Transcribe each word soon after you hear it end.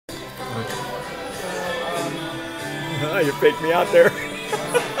You faked me out there. Give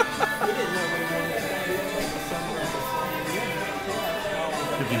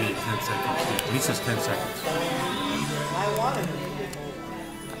me 10 seconds. He says 10 seconds.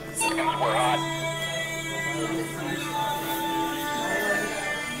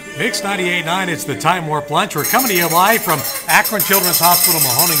 Mix 98.9, it's the Time Warp Lunch. We're coming to you live from Akron Children's Hospital,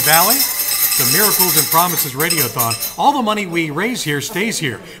 Mahoning Valley. The Miracles and Promises Radiothon. All the money we raise here stays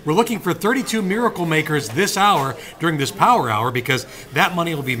here. We're looking for 32 miracle makers this hour during this power hour because that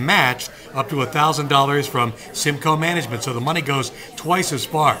money will be matched up to $1,000 from Simcoe Management. So the money goes twice as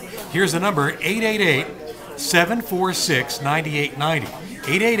far. Here's the number, 888-746-9890.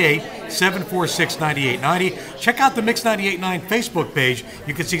 888-746-9890. Check out the Mix 98.9 Facebook page.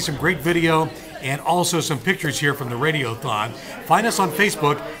 You can see some great video and also some pictures here from the Radiothon. Find us on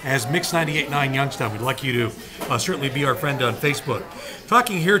Facebook as Mix 98.9 Youngstown. We'd like you to certainly be our friend on Facebook.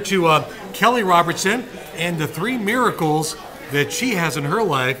 Talking here to Kelly Robertson and the 3 miracles that she has in her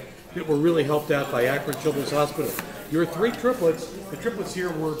life that were really helped out by Akron Children's Hospital. Your 3 triplets, the triplets here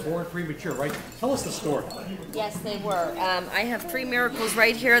were born premature, right? Tell us the story. Yes, they were. I have 3 miracles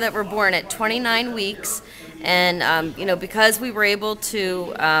right here that were born at 29 weeks. And, because we were able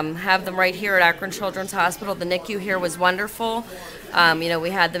to have them right here at Akron Children's Hospital, the NICU here was wonderful. We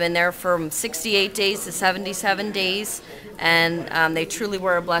had them in there from 68 days to 77 days. And they truly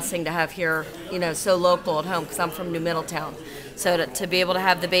were a blessing to have here, so local at home, because I'm from New Middletown. So to be able to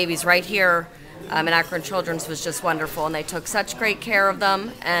have the babies right here at Akron Children's was just wonderful, and they took such great care of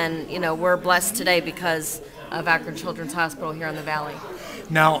them, and we're blessed today because of Akron Children's Hospital here in the Valley.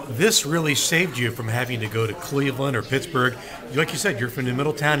 Now, this really saved you from having to go to Cleveland or Pittsburgh. Like you said, you're from New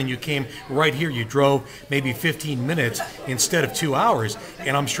Middletown and you came right here. You drove maybe 15 minutes instead of 2 hours,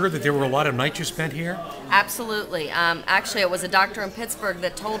 and I'm sure that there were a lot of nights you spent here? Absolutely. Actually, it was a doctor in Pittsburgh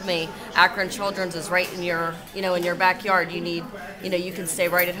that told me Akron Children's is right in your, in your backyard. You need, you can stay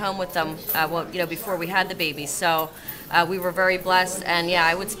right at home with them, before we had the babies. So we were very blessed, and yeah,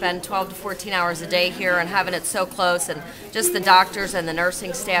 I would spend 12 to 14 hours a day here, and having it so close, and just the doctors and the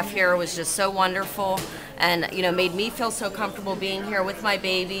nursing staff here was just so wonderful, and made me feel so comfortable being here with my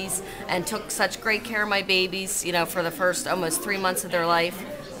babies, and took such great care of my babies, for the first almost 3 months of their life,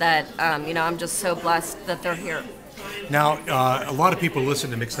 that I'm just so blessed that they're here. Now, a lot of people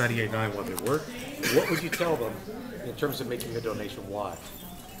listen to Mix 98.9 when they work. What would you tell them in terms of making a donation? Why?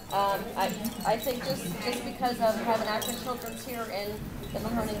 I think just because of having Akron Children's here in the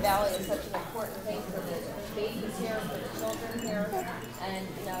Mahoning Valley is such an important thing for the babies here, for the children here, and it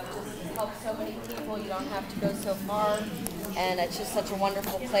just helps so many people. You don't have to go so far, and it's just such a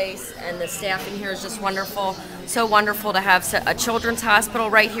wonderful place, and the staffing here is just wonderful. So wonderful to have a children's hospital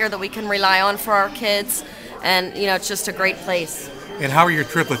right here that we can rely on for our kids, and it's just a great place. And how are your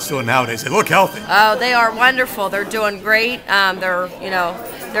triplets doing nowadays? They look healthy. Oh, they are wonderful. They're doing great.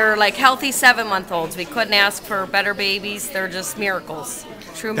 They're like healthy 7-month-olds. We couldn't ask for better babies. They're just miracles,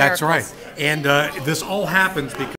 true miracles. That's right. And this all happens because